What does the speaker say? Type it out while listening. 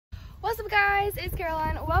What's up guys, it's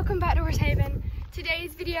Caroline. Welcome back to Horse Haven.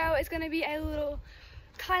 Today's video is going to be a little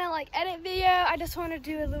kind of like edit video. I just want to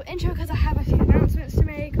do a little intro because I have a few announcements to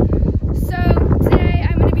make. So today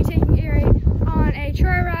I'm going to be taking Erie on a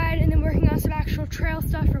trail ride and then working on some actual trail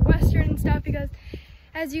stuff for Western and stuff because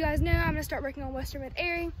as you guys know I'm going to start working on Western with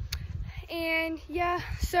Erie. And yeah,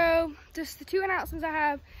 so just the two announcements I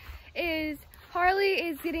have is Harley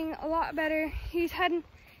is getting a lot better.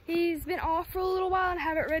 He's been off for a little while and I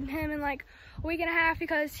haven't ridden him in like a week and a half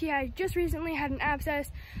because he had just recently had an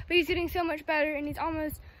abscess, but he's getting so much better and he's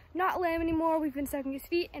almost not lame anymore. We've been sucking his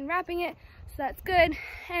feet and wrapping it, so that's good.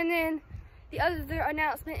 And then the other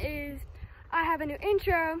announcement is I have a new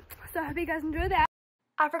intro, so I hope you guys enjoy that.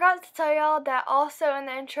 I forgot to tell y'all that also in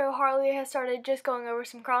the intro, Harley has started just going over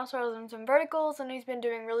some crossroads and some verticals, and he's been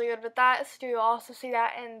doing really good with that, so you'll also see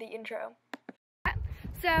that in the intro.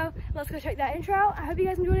 So let's go check that intro out. I hope you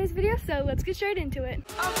guys enjoyed this video, so let's get straight into it.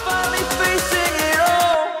 I'm finally facing it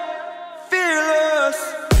all,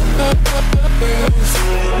 fearless.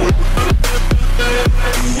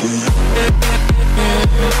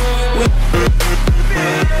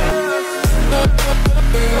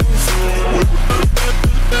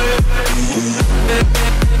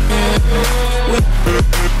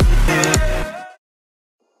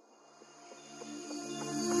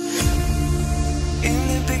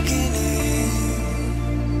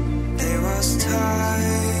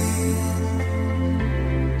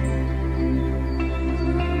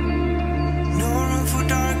 No room for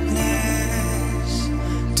darkness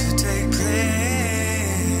to take place.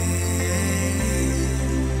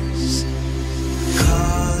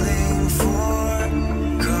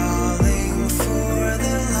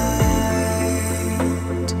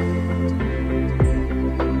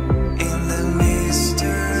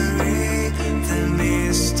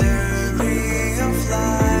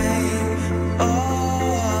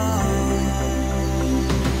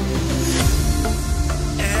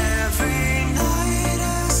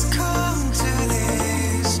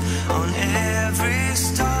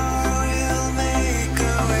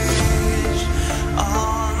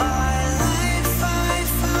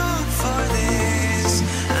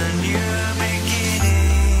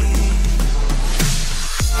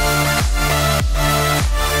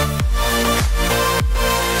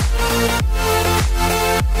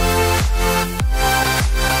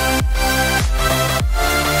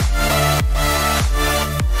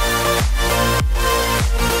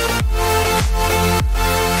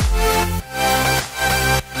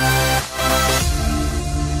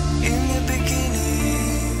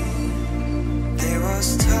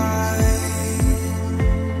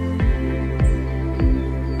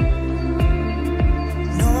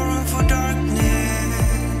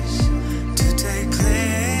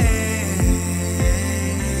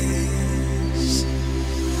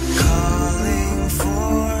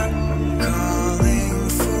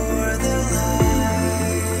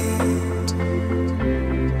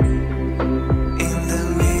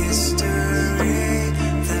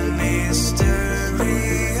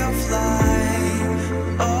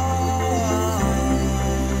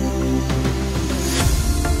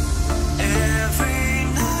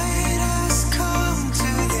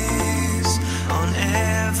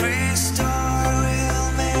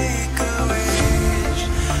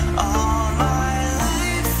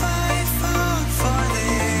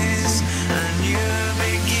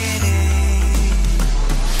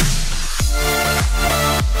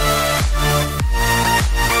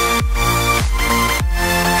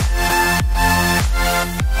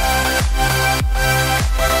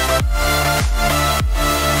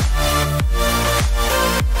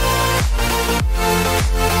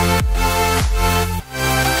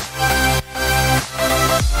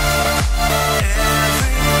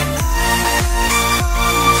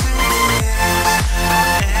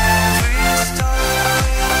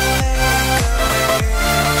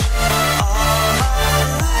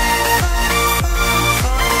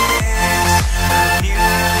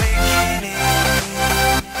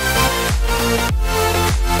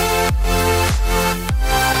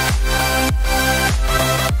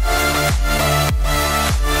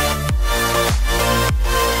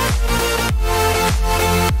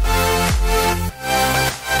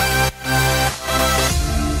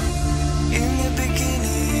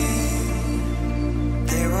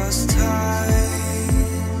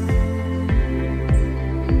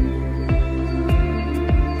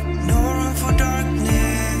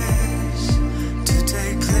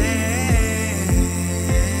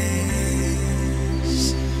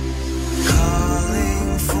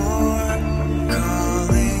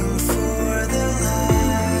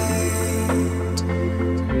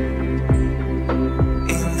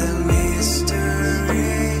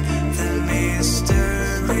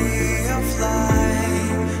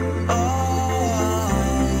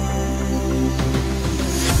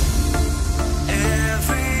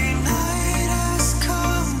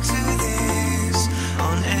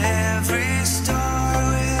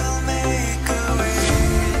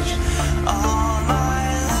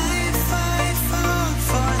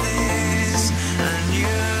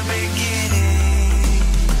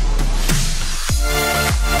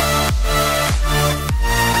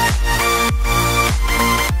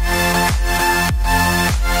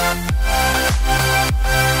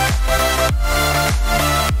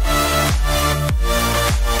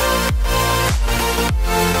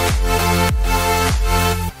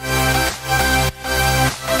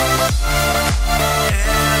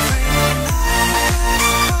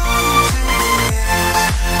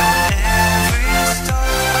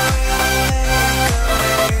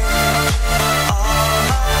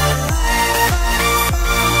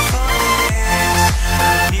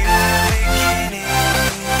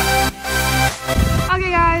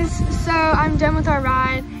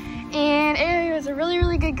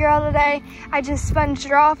 I just sponged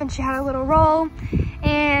her off and she had a little roll,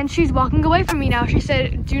 and she's walking away from me now. She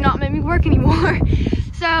said, do not make me work anymore.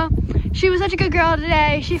 So she was such a good girl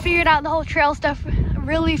today. She figured out the whole trail stuff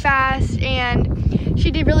really fast, and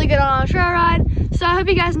she did really good on a trail ride. So I hope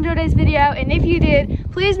you guys enjoyed today's video, and if you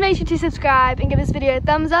did, please make sure to subscribe and give this video a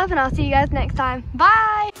thumbs up, and I'll see you guys next time.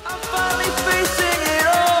 Bye! I'm finally facing it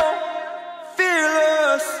all,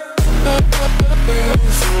 fearless.